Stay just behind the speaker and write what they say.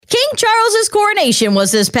Charles's coronation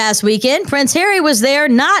was this past weekend. Prince Harry was there.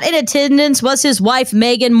 Not in attendance was his wife,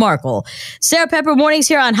 Meghan Markle. Sarah Pepper Mornings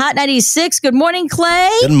here on Hot 96. Good morning, Clay.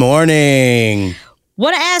 Good morning.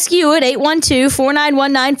 Want to ask you at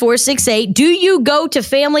 812-491-9468, do you go to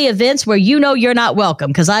family events where you know you're not welcome?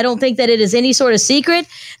 Because I don't think that it is any sort of secret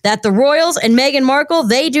that the royals and Meghan Markle,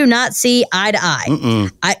 they do not see eye to eye.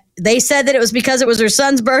 They said that it was because it was her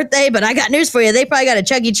son's birthday, but I got news for you. They probably got a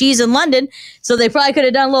Chuck E. Cheese in London, so they probably could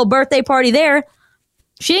have done a little birthday party there.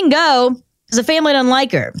 She didn't go because the family doesn't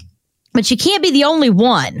like her. But she can't be the only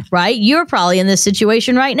one, right? You're probably in this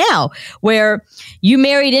situation right now where you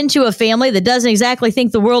married into a family that doesn't exactly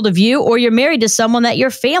think the world of you, or you're married to someone that your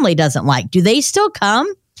family doesn't like. Do they still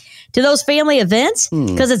come to those family events?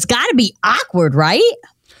 Because it's got to be awkward, right?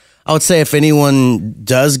 I would say if anyone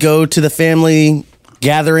does go to the family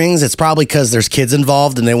gatherings, it's probably because there's kids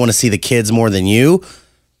involved and they want to see the kids more than you.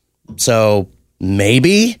 So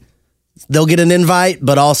maybe they'll get an invite,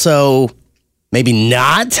 but also maybe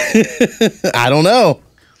not. I don't know.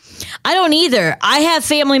 I don't either. I have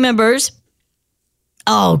family members.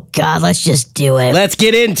 Oh, God, let's just do it. Let's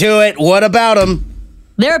get into it. What about them?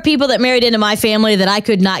 There are people that married into my family that I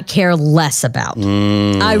could not care less about.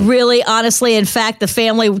 I really, honestly, in fact, the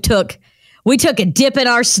family we took a dip in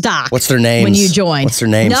our stock. What's their names? When you joined. What's their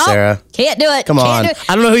name, Sarah? Can't do it. Come on.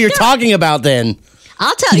 I don't know who you're talking about then.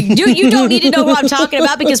 I'll tell you, you don't need to know who I'm talking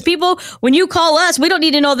about because people, when you call us, we don't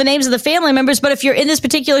need to know the names of the family members. But if you're in this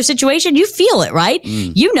particular situation, you feel it, right?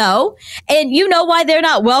 You know, and you know why they're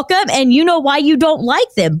not welcome and you know why you don't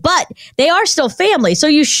like them, but they are still family. So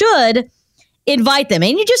you should invite them,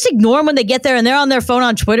 and you just ignore them when they get there and they're on their phone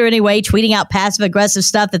on Twitter anyway, tweeting out passive aggressive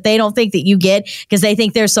stuff that they don't think that you get because they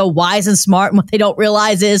think they're so wise and smart. And what they don't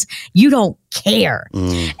realize is you don't care.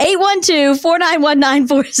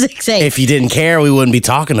 812-491-9468. If you didn't care, we wouldn't be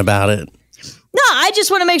talking about it. No, I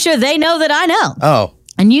just want to make sure they know that I know. Oh.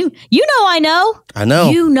 And you know I know. I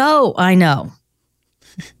know. You know I know.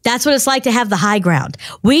 That's what it's like to have the high ground.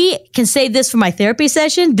 We can save this for my therapy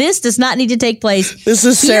session. This does not need to take place. This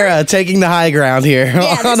is Sarah taking the high ground here on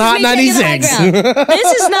Hot 96.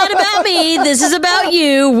 This is not about me. This is about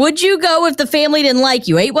you. Would you go if the family didn't like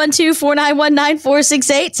you?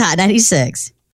 812-491-9468. It's Hot 96.